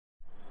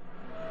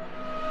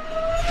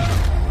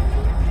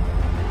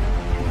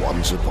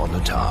Once upon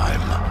a time,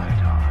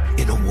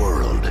 in a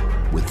world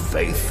with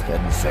faith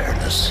and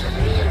fairness,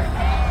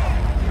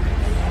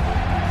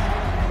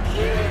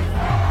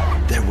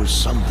 there was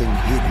something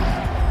hidden.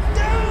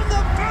 Down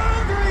the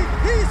boundary!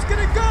 He's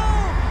gonna go!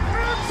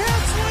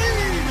 Bearcats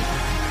lead!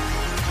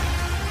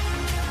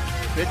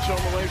 Pitch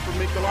on the way from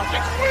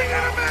Michalacek. Swing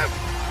and a miss!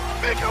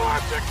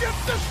 Michalacek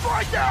gets the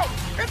strikeout!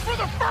 And for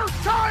the first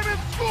time in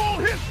school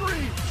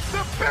history,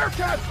 the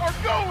Bearcats are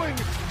going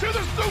to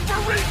the Super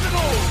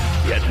Regional!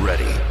 Get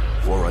ready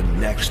for a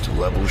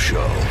next-level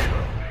show.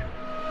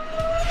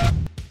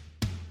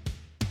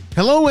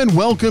 Hello and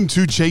welcome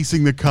to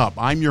Chasing the Cup.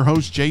 I'm your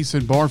host,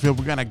 Jason Barfield.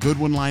 We've got a good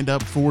one lined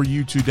up for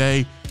you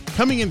today.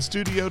 Coming in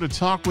studio to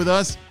talk with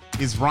us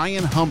is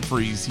Ryan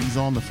Humphreys. He's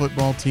on the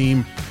football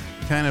team,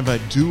 kind of a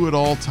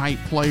do-it-all type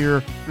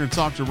player. We're going to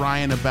talk to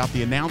Ryan about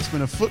the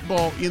announcement of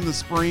football in the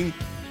spring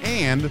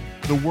and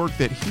the work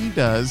that he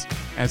does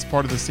as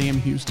part of the Sam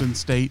Houston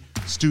State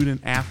Student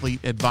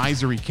Athlete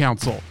Advisory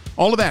Council.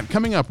 All of that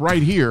coming up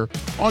right here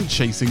on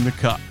Chasing the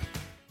Cup.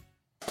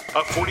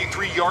 A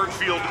 43-yard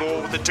field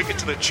goal with a ticket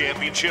to the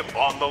championship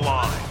on the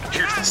line.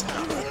 Here's the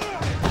snap.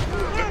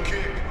 The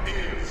kick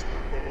is...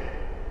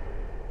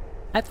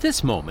 At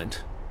this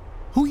moment,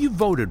 who you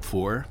voted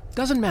for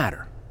doesn't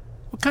matter.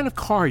 What kind of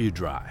car you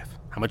drive,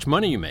 how much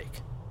money you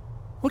make,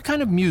 what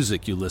kind of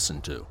music you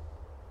listen to,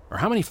 or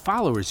how many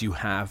followers you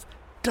have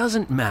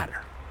doesn't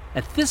matter.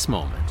 At this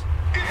moment,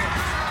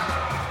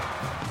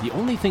 the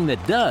only thing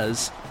that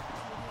does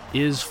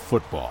is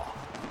football.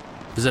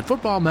 Visit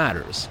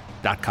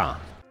footballmatters.com.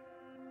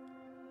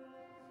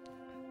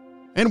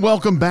 And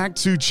welcome back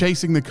to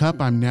Chasing the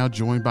Cup. I'm now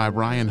joined by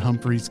Ryan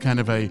Humphreys, kind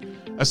of a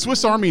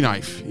Swiss Army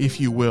knife, if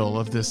you will,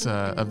 of this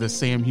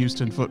Sam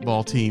Houston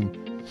football team.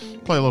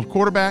 Play a little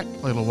quarterback,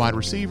 play a little wide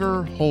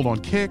receiver, hold on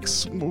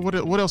kicks.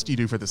 What else do you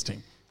do for this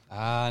team?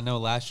 I know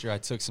last year I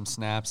took some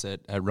snaps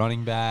at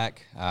running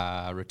back,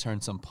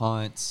 returned some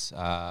punts,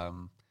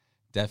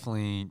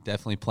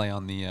 definitely play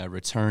on the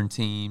return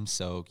team.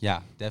 So,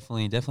 yeah,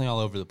 definitely all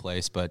over the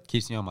place, but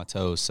keeps me on my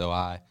toes, so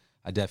I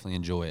definitely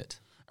enjoy it.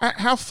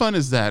 How fun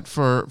is that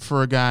for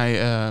a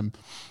guy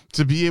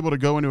to be able to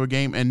go into a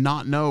game and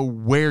not know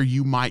where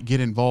you might get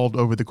involved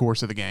over the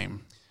course of the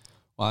game?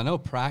 Well, I know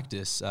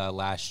practice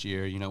last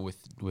year,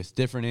 with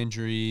different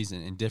injuries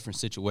and different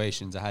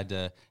situations, I had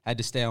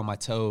to stay on my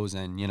toes.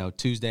 And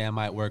Tuesday I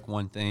might work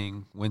one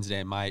thing, Wednesday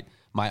I might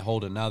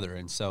hold another.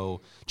 And so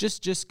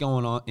just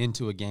going on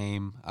into a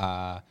game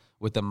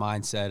with the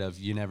mindset of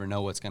you never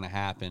know what's going to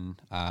happen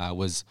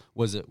was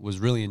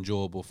really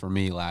enjoyable for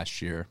me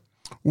last year.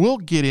 We'll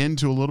get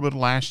into a little bit of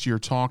last year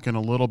talking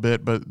a little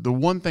bit, but the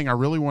one thing I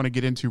really want to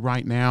get into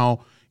right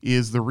now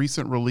is the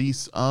recent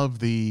release of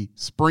the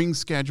spring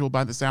schedule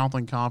by the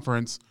Southland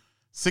Conference.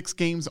 6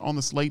 games on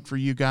the slate for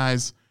you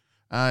guys.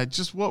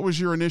 Just what was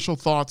your initial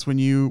thoughts when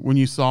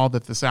you saw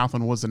that the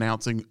Southland was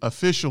announcing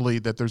officially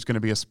that there's going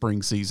to be a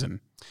spring season?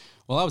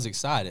 Well, I was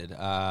excited.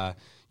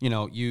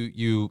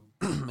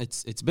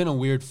 It's been a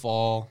weird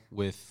fall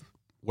with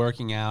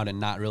working out and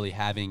not really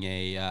having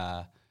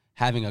a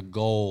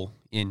goal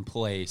in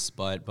place,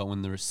 but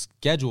when the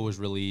schedule was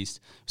released,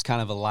 it was kind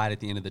of a light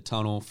at the end of the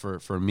tunnel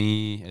for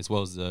me as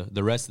well as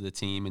the rest of the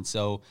team. And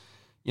so,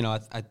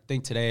 I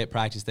think today at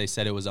practice they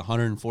said it was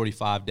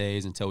 145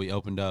 days until we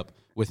opened up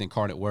with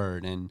Incarnate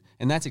Word, and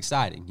that's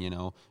exciting.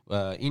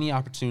 Any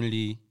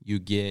opportunity you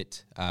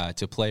get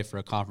to play for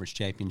a conference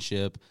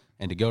championship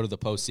and to go to the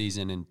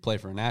postseason and play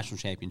for a national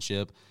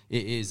championship,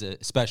 it is a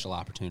special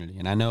opportunity.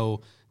 And I know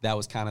that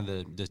was kind of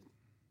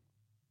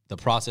the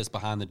process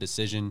behind the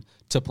decision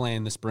to play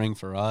in the spring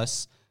for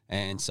us,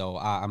 and so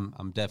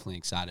I'm definitely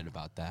excited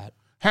about that.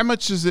 How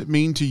much does it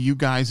mean to you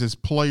guys as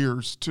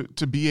players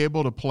to be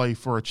able to play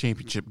for a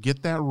championship,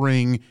 get that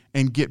ring,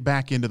 and get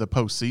back into the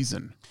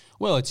postseason?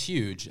 Well, it's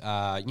huge.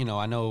 I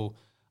know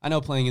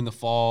playing in the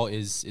fall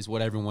is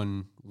what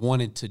everyone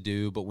wanted to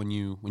do, but when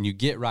you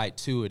get right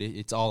to it,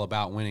 it's all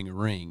about winning a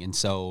ring. And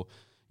so,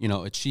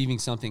 achieving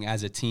something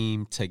as a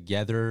team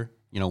together,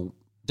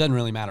 doesn't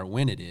really matter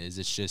when it is.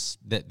 It's just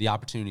that the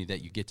opportunity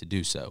that you get to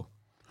do so.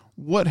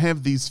 What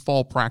have these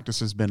fall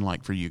practices been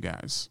like for you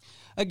guys?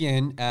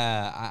 Again,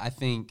 I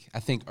think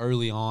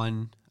early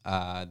on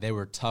they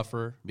were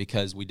tougher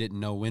because we didn't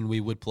know when we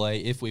would play,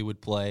 if we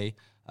would play.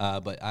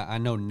 But I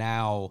know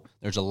now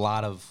there's a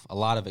lot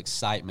of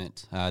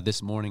excitement.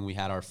 This morning we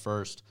had our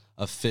first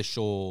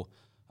official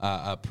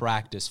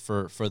practice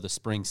for the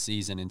spring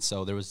season, and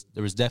so there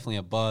was definitely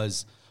a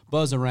buzz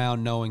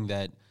around knowing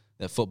that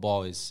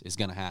football is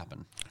going to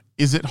happen.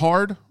 Is it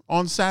hard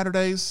on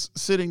Saturdays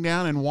sitting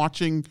down and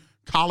watching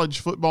college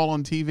football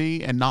on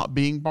TV and not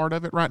being part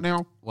of it right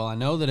now? Well, I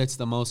know that it's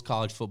the most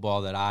college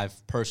football that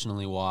I've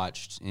personally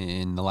watched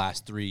in the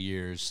last 3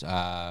 years,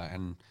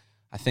 and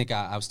I think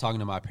I was talking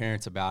to my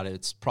parents about it.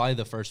 It's probably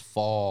the first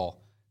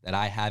fall that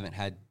I haven't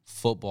had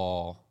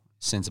football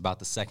since about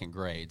the second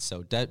grade.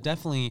 So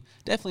definitely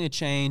a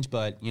change,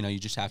 but you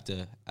just have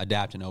to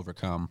adapt and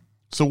overcome.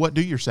 So what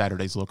do your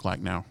Saturdays look like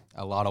now?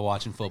 A lot of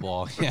watching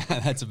football. Yeah,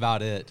 that's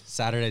about it.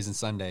 Saturdays and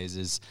Sundays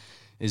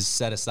is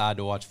set aside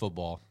to watch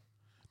football.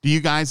 Do you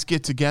guys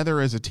get together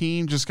as a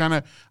team? Just kind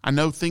of, I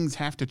know things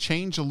have to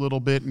change a little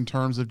bit in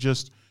terms of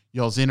just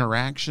y'all's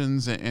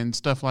interactions and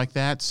stuff like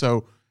that.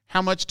 So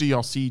how much do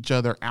y'all see each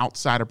other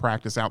outside of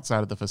practice, outside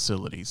of the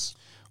facilities?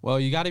 Well,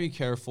 you got to be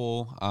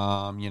careful.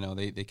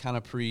 They kind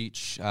of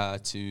preach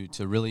to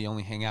really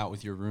only hang out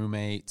with your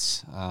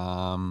roommates.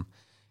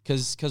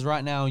 Because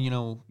right now,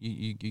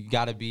 you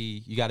got to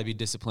be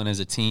disciplined as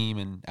a team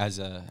and as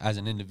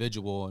an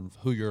individual, and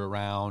who you're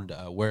around,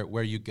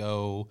 where you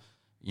go.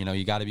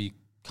 You got to be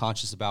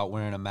conscious about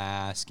wearing a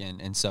mask,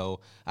 and so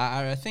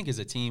I think as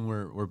a team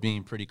we're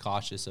being pretty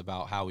cautious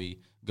about how we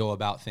go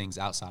about things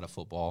outside of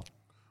football.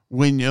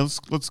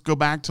 Let's go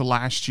back to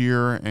last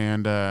year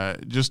and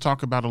just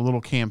talk about a little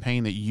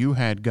campaign that you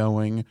had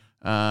going.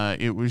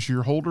 It was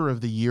your Holder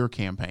of the Year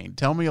campaign.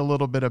 Tell me a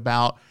little bit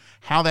about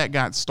how that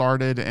got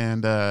started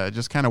and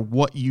just kind of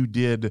what you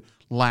did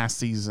last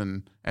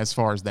season as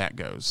far as that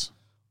goes.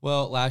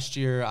 Well, last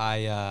year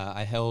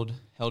I held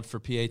for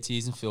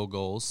PATs and field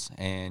goals,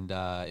 and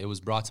it was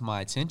brought to my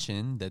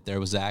attention that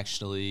there was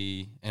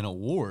actually an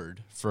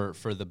award for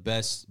the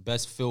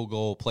best field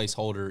goal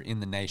placeholder in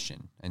the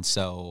nation. And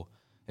so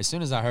as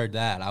soon as I heard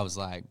that, I was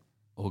like,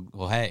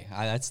 well, hey,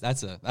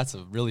 that's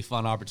a really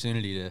fun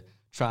opportunity to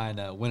try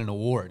and win an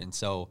award. And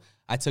so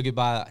I took it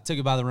by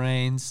the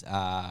reins.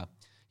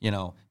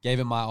 Gave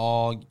it my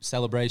all.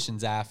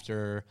 Celebrations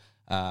after,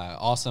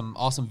 awesome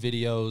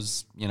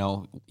videos.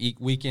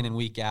 Week in and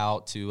week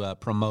out to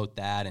promote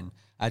that, and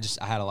I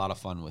had a lot of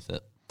fun with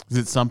it. Is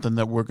it something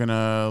that we're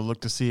gonna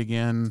look to see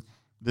again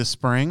this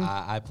spring?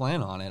 I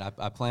plan on it.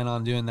 I plan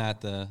on doing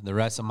that the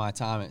rest of my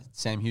time at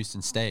Sam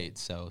Houston State.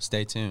 So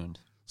stay tuned.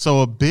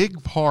 So a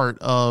big part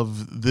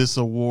of this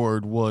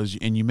award was,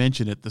 and you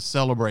mentioned it, the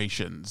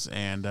celebrations.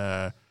 And,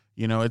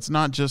 it's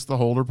not just the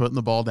holder putting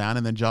the ball down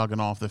and then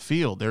jogging off the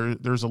field.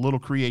 There's a little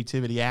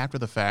creativity after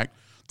the fact.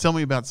 Tell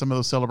me about some of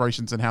those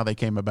celebrations and how they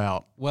came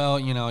about. Well,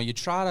 you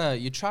try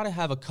to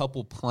have a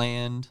couple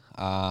planned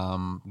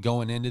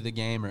going into the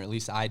game, or at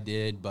least I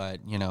did.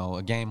 But,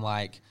 a game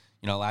like,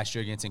 last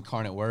year against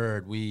Incarnate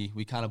Word,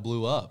 we kind of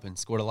blew up and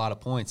scored a lot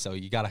of points. So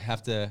you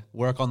have to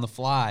work on the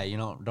fly. You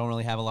don't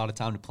really have a lot of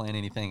time to plan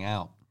anything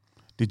out.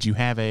 Did you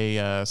have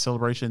a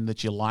celebration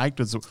that you liked?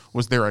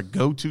 Was there a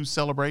go-to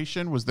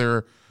celebration? Was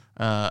there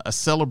a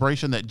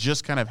celebration that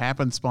just kind of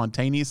happened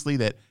spontaneously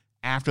that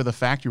after the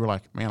fact you were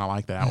like, man, I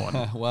like that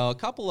one? Well, a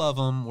couple of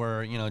them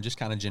were, just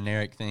kind of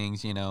generic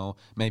things,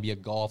 maybe a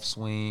golf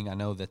swing. I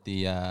know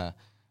that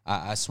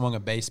I swung a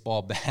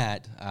baseball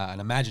bat, an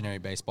imaginary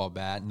baseball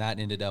bat, and that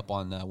ended up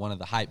on one of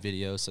the hype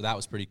videos, so that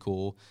was pretty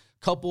cool.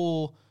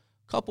 Couple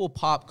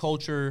pop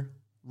culture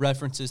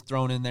references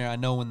thrown in there. I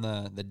know when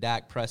the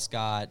Dak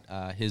Prescott,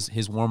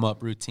 his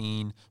warm-up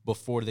routine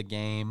before the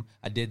game,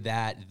 I did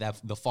that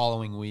the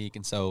following week,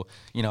 and so,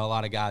 a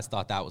lot of guys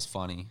thought that was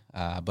funny.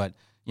 But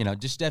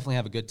just definitely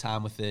have a good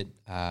time with it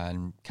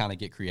and kind of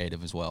get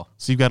creative as well.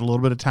 So you've got a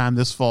little bit of time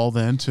this fall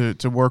then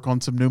to work on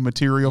some new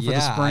material for the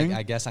spring?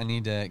 I guess I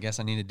need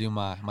to do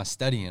my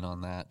studying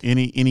on that.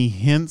 Any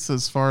hints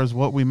as far as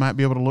what we might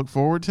be able to look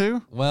forward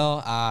to?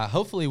 Well,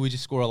 hopefully we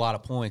just score a lot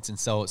of points, and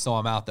so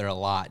I'm out there a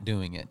lot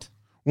doing it.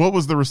 What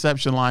was the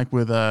reception like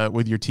with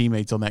your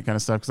teammates on that kind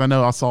of stuff? Because I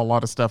know I saw a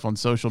lot of stuff on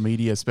social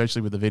media,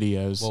 especially with the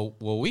videos.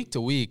 Well, week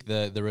to week,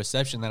 the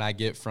reception that I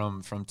get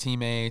from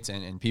teammates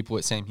and people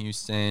at Sam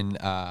Houston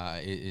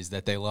is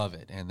that they love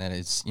it, and that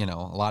it's, a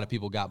lot of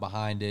people got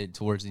behind it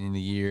towards the end of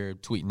the year,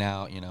 tweeting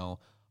out,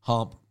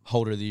 Hump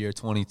Holder of the Year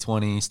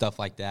 2020, stuff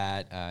like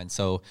that. And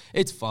so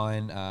it's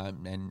fun,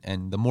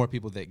 and the more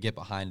people that get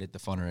behind it, the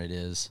funner it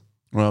is.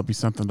 Well, it'll be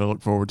something to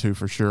look forward to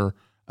for sure.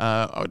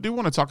 I do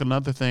want to talk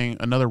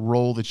another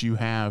role that you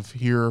have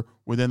here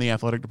within the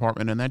athletic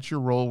department, and that's your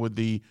role with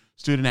the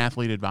Student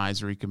Athlete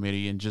Advisory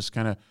Committee, and just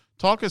kind of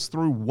talk us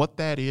through what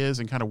that is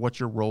and kind of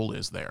what your role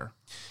is there.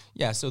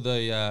 Yeah, so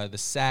the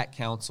SAC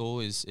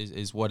Council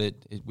is what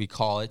we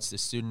call it. It's the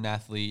Student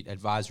Athlete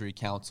Advisory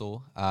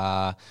Council.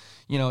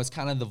 It's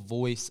kind of the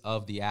voice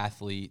of the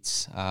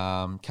athletes,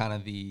 kind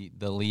of the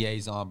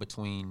liaison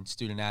between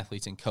student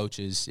athletes and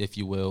coaches, if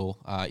you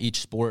will.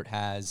 Each sport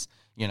has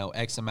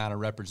X amount of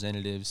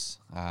representatives.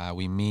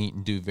 We meet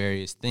and do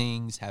various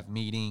things, have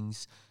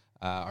meetings.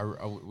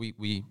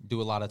 We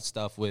do a lot of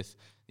stuff with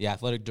the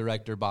athletic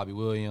director, Bobby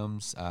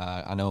Williams.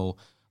 I know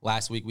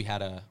last week we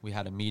had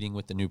a meeting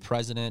with the new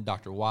president,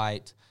 Dr.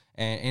 White.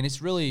 And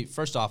it's really,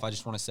 first off, I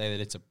just want to say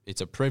that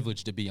it's a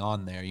privilege to be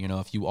on there.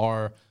 If you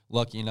are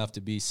lucky enough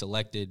to be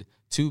selected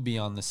to be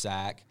on the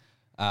SAC,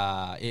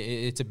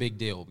 it's a big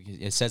deal because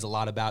it says a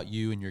lot about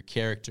you and your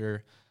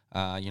character.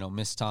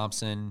 Miss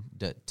Thompson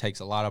takes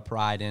a lot of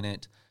pride in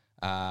it.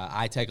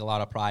 I take a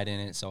lot of pride in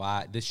it. So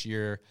this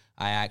year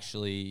I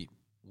actually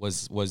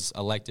was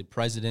elected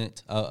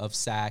president of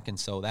SAC, and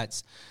so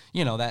that's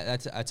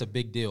a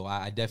big deal.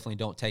 I definitely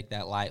don't take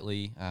that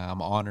lightly.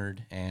 I'm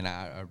honored, and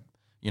I'm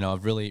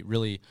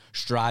really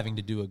striving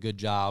to do a good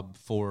job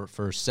for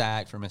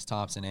SAC, for Miss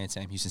Thompson, and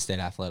Sam Houston State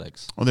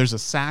Athletics. Well, there's a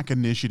SAC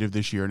initiative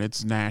this year, and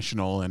it's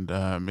national, and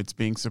it's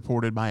being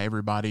supported by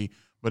everybody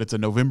but it's a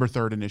November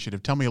 3rd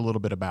initiative. Tell me a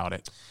little bit about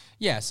it.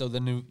 Yeah, so the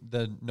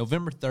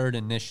November 3rd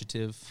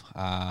initiative,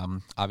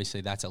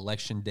 obviously that's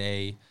election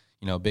day,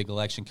 big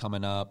election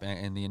coming up,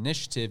 and the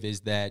initiative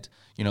is that,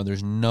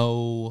 there's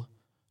no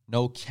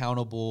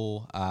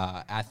countable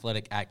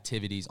athletic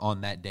activities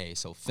on that day.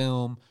 So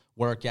film,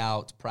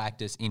 workout,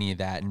 practice, any of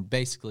that, and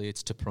basically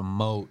it's to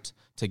promote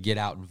to get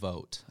out and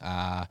vote.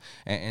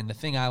 And the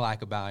thing I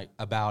like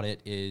about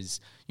it is,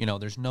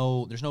 there's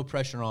no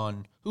pressure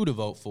on who to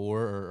vote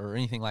for or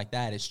anything like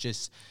that. It's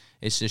just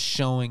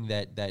showing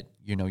that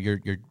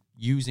you're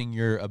using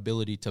your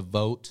ability to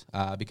vote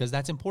because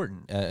that's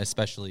important,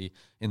 especially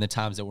in the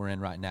times that we're in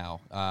right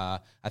now.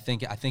 I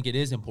think it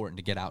is important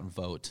to get out and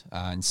vote,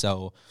 and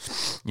so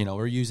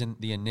we're using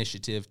the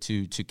initiative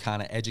to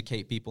kind of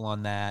educate people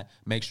on that,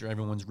 make sure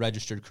everyone's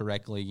registered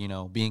correctly.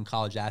 Being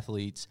college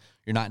athletes,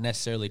 you're not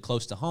necessarily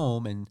close to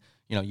home, and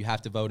you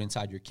have to vote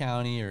inside your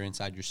county or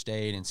inside your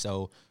state, and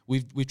so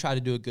we've tried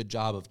to do a good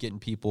job of getting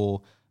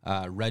people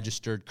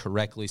registered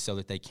correctly so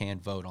that they can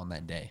vote on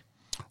that day.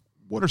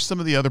 What are some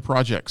of the other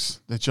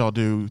projects that y'all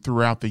do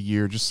throughout the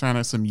year? Just kind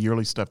of some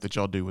yearly stuff that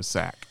y'all do with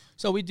SAC.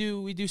 So we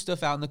do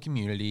stuff out in the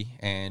community,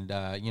 and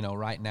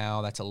right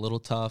now that's a little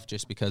tough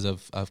just because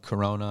of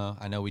Corona.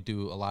 I know we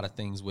do a lot of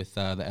things with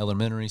the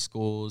elementary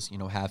schools.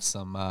 Have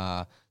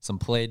some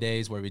play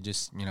days where we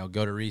just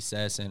go to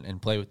recess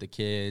and play with the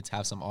kids.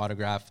 Have some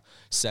autograph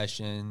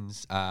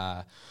sessions.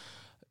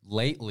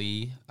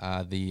 Lately,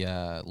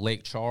 the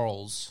Lake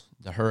Charles,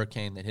 the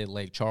hurricane that hit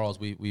Lake Charles,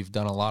 we've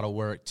done a lot of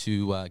work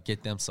to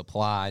get them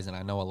supplies, and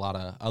I know a lot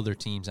of other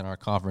teams in our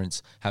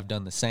conference have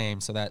done the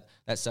same. So that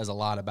says a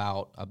lot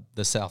about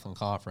the Southland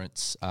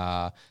Conference,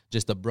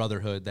 just the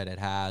brotherhood that it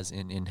has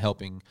in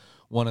helping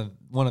one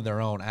of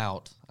their own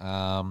out.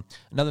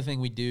 Another thing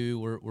we do,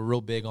 we're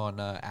real big on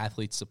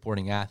athletes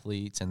supporting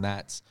athletes, and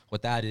that's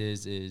what that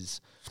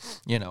is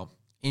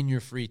in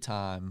your free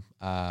time,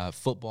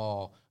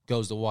 football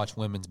goes to watch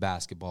women's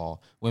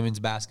basketball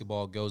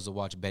goes to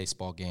watch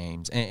baseball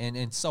games,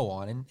 and so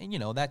on. And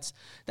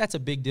that's a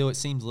big deal. It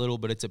seems little,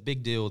 but it's a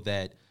big deal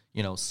that,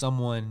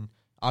 someone,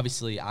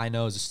 obviously I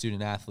know as a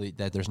student athlete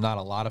that there's not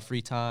a lot of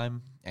free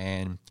time.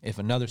 And if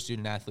another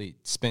student athlete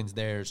spends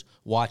theirs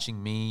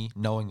watching me,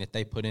 knowing that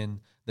they put in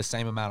the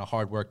same amount of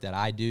hard work that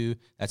I do,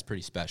 that's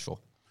pretty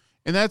special.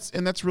 And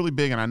that's really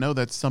big. And I know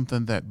that's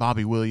something that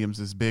Bobby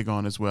Williams is big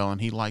on as well. And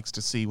he likes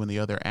to see when the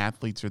other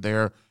athletes are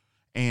there.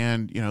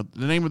 And,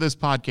 the name of this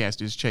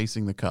podcast is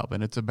Chasing the Cup,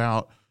 and it's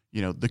about,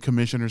 the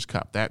Commissioner's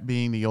Cup. That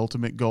being the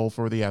ultimate goal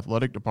for the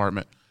athletic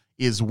department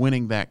is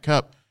winning that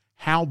cup.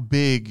 How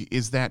big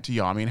is that to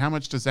y'all? I mean, how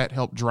much does that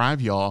help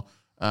drive y'all,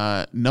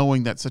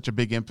 knowing that such a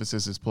big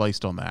emphasis is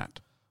placed on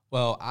that?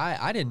 Well,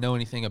 I didn't know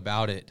anything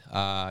about it, when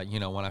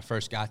I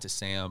first got to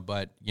Sam,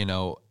 but,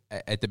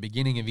 at the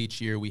beginning of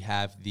each year, we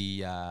have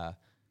the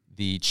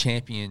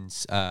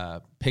champions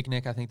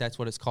picnic, I think that's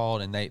what it's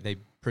called, and they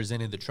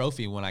presented the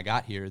trophy when I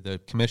got here, the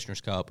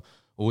Commissioner's Cup.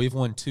 Well, we've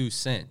won 2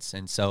 since,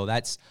 and so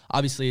that's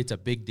obviously it's a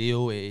big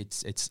deal.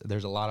 It's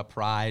there's a lot of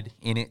pride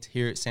in it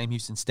here at Sam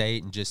Houston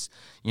State, and just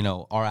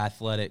our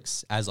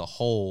athletics as a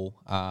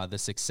whole. The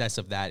success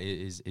of that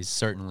is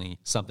certainly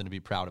something to be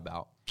proud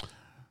about.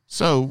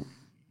 So,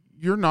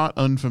 you're not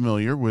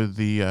unfamiliar with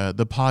the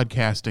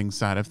podcasting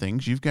side of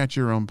things. You've got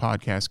your own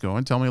podcast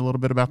going. Tell me a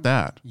little bit about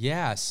that.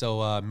 Yeah,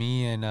 so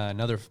me and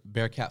another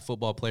Bearcat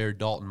football player,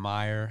 Dalton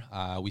Meyer,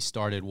 we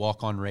started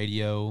Walk On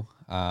Radio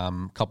a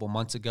couple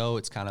months ago.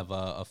 It's kind of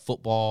a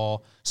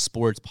football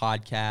sports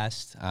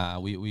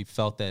podcast. We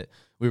felt that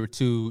we were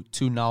two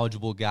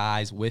knowledgeable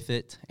guys with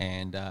it,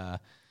 and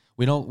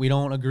we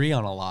don't agree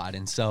on a lot,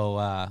 and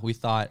so we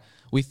thought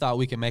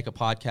we could make a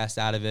podcast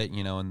out of it.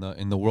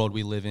 In the world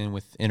we live in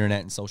with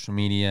internet and social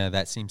media,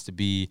 that seems to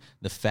be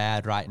the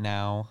fad right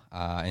now.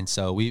 And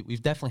so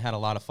we've definitely had a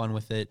lot of fun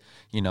with it.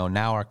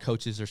 Now our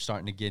coaches are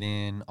starting to get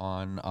in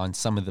on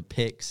some of the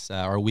picks,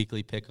 our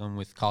weekly pick 'em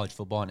with college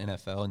football and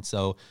NFL. And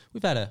so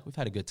we've had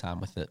a good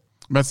time with it.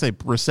 I'm about to say,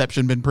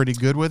 reception been pretty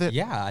good with it?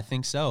 Yeah, I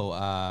think so.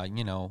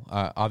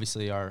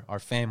 Obviously our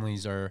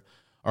families are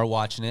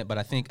watching it, but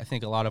I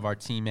think a lot of our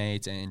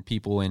teammates and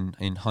people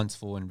in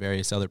Huntsville and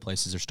various other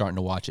places are starting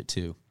to watch it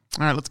too.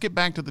 All right, let's get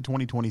back to the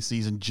 2020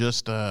 season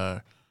just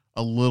a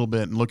little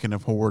bit and looking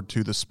forward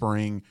to the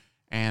spring.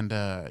 And,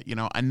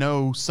 I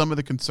know some of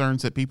the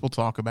concerns that people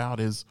talk about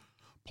is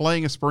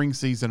playing a spring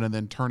season and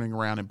then turning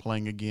around and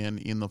playing again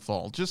in the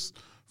fall. Just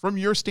from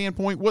your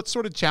standpoint, what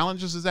sort of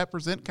challenges does that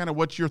present? Kind of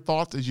what's your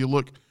thoughts as you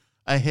look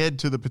ahead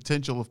to the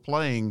potential of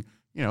playing,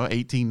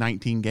 18,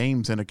 19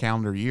 games in a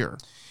calendar year?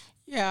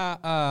 Yeah,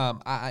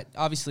 I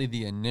obviously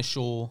the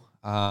initial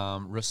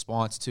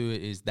response to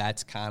it is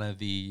that's kind of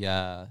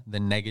the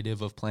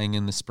negative of playing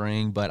in the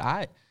spring.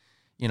 But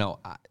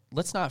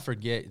let's not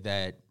forget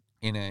that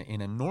in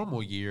a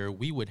normal year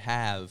we would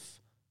have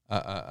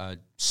a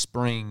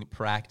spring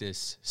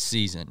practice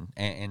season,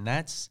 and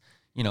that's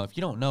if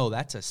you don't know,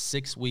 that's a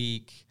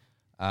 6-week,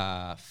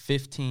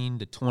 15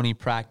 to 20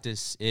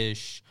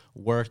 practice-ish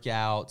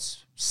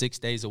workouts, 6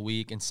 days a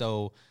week, and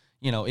so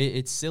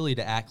it's silly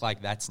to act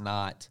like that's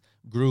not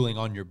grueling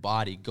on your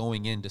body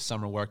going into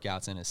summer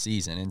workouts in a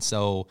season. And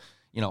so,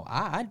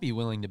 I'd be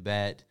willing to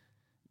bet,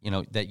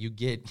 that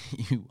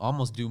you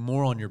almost do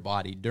more on your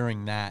body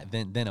during that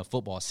than a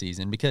football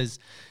season, because,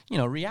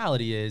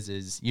 reality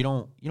is you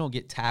don't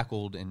get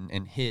tackled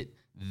and hit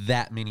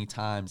that many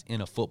times in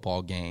a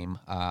football game.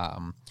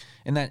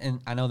 And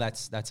I know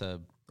that's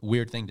a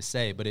weird thing to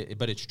say, but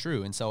it's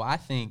true. And so I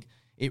think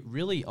it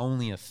really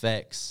only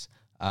affects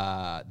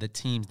the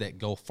teams that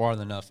go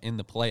farther enough in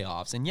the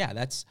playoffs. And yeah,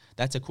 that's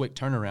a quick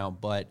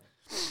turnaround, but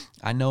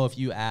I know if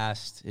you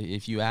asked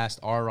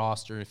our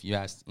roster, if you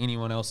asked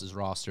anyone else's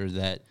roster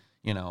that,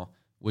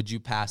 would you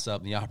pass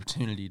up the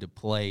opportunity to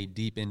play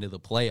deep into the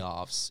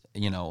playoffs,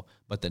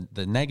 but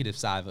the negative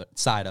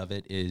side of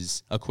it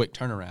is a quick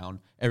turnaround,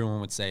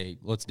 everyone would say,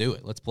 let's do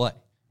it, let's play,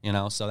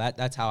 so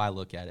that's how I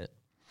look at it.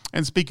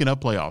 And speaking of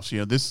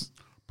playoffs, this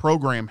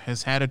program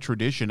has had a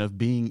tradition of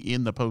being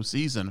in the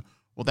postseason.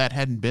 Well, that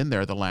hadn't been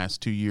there the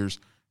last 2 years.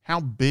 How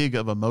big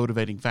of a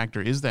motivating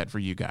factor is that for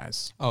you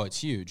guys? Oh,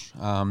 it's huge.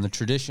 The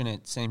tradition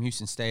at Sam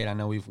Houston State, I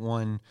know we've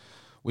won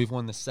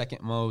the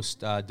second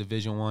most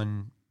Division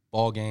I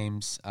ball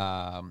games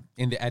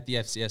at the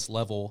FCS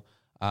level.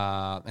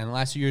 And the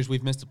last 2 years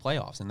we've missed the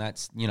playoffs, and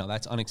that's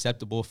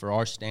unacceptable for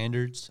our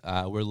standards.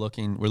 We're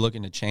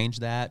looking to change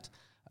that.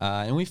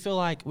 And we feel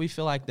like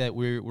that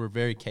we're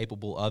very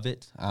capable of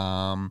it.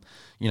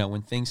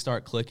 When things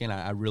start clicking,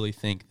 I really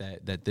think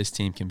that this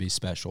team can be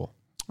special.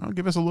 I'll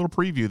give us a little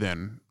preview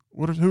then.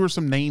 Who are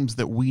some names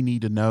that we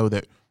need to know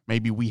that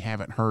maybe we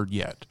haven't heard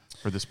yet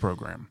for this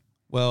program?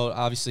 Well,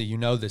 obviously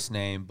this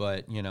name,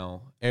 but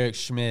Eric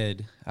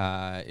Schmid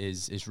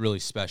is really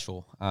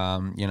special.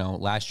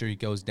 Last year he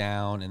goes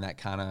down, and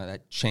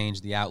that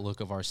changed the outlook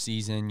of our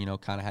season.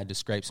 Kind of had to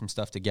scrape some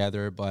stuff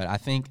together, but I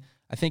think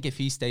if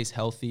he stays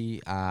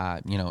healthy,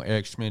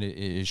 Eric Schmid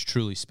is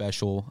truly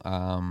special.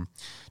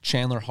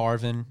 Chandler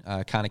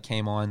Harvin kind of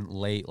came on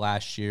late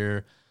last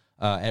year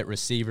at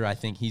receiver. I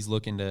think he's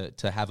looking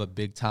to have a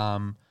big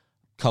time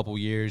couple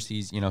years.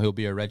 He'll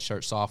be a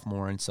redshirt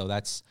sophomore, and so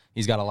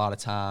he's got a lot of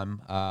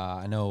time.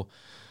 I know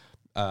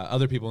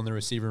other people in the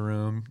receiver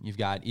room. You've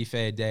got Ife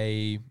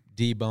Ade,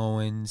 D.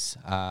 Bowens,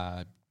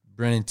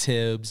 Brennan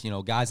Tibbs.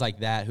 Guys like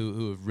that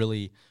who have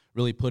really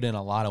put in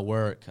a lot of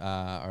work,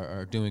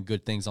 are doing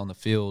good things on the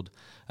field.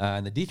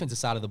 And the defensive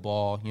side of the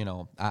ball,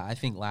 I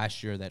think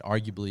last year that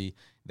arguably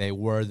they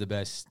were the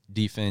best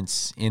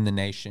defense in the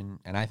nation,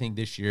 and I think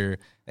this year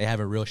they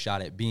have a real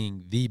shot at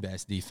being the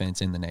best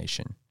defense in the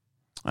nation.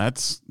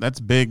 That's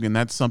big, and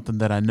that's something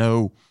that I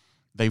know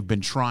they've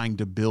been trying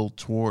to build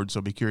towards, so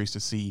I'll be curious to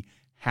see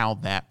how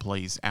that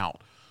plays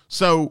out.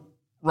 So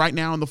right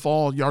now in the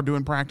fall, y'all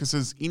doing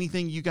practices.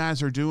 Anything you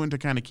guys are doing to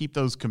kind of keep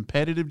those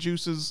competitive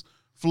juices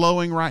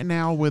flowing right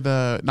now with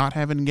not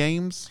having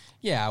games?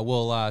 Yeah,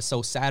 well,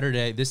 so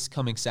this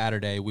coming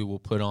Saturday, we will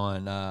put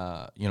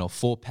on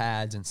full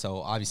pads, and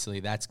so obviously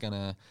that's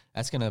gonna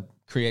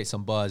create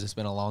some buzz. It's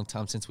been a long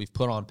time since we've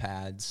put on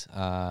pads.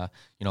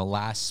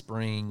 Last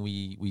spring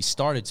we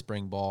started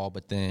spring ball,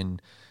 but then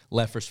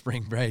left for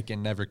spring break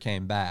and never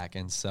came back,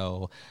 and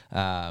so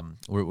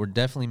we're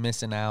definitely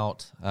missing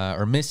out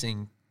or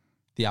missing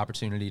the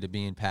opportunity to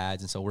be in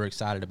pads, and so we're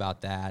excited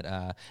about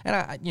that.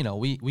 And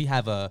we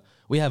have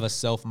a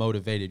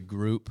self-motivated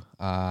group.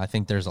 I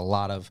think there's a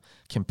lot of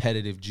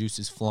competitive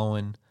juices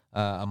flowing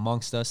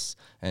amongst us,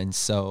 and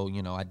so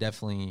I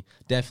definitely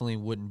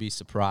wouldn't be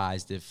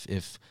surprised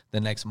if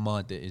the next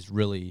month is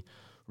really,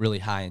 really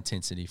high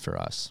intensity for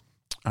us.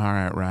 All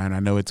right, Ryan. I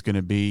know it's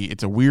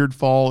a weird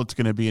fall. It's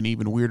going to be an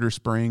even weirder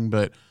spring,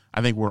 but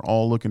I think we're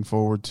all looking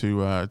forward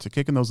to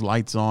kicking those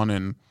lights on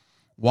and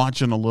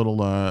watching a little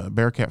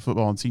Bearcat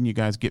football and seeing you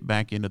guys get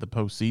back into the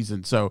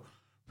postseason. So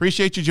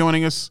appreciate you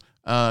joining us.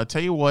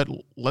 Tell you what,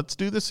 let's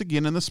do this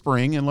again in the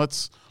spring, and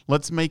let's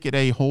make it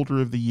a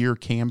Holder of the Year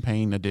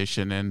campaign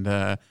edition, and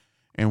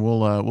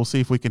we'll see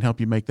if we can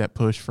help you make that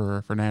push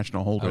for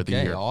National Holder of the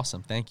Year. Okay,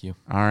 awesome. Thank you.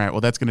 All right,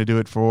 well, that's going to do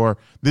it for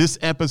this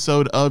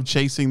episode of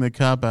Chasing the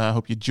Cup. I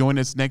hope you join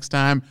us next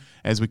time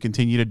as we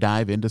continue to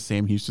dive into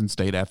Sam Houston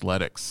State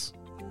athletics.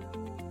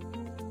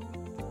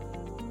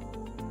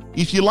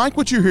 If you like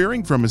what you're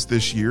hearing from us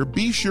this year,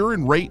 be sure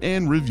and rate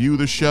and review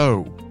the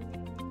show.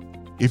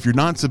 If you're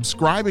not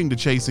subscribing to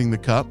Chasing the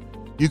Cup,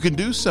 you can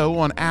do so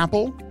on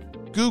Apple,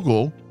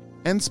 Google,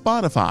 and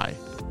Spotify.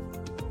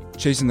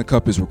 Chasing the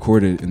Cup is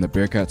recorded in the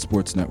Bearcat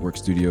Sports Network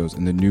studios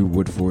in the new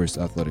Wood Forest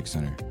Athletic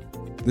Center.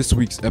 This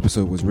week's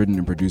episode was written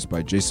and produced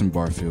by Jason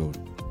Barfield.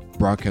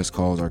 Broadcast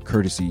calls are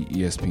courtesy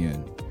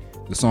ESPN.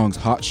 The songs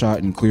Hot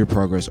Shot and Clear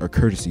Progress are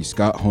courtesy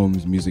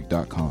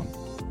ScottHolmesMusic.com.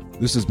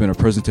 This has been a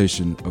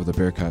presentation of the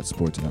Bearcat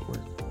Sports Network.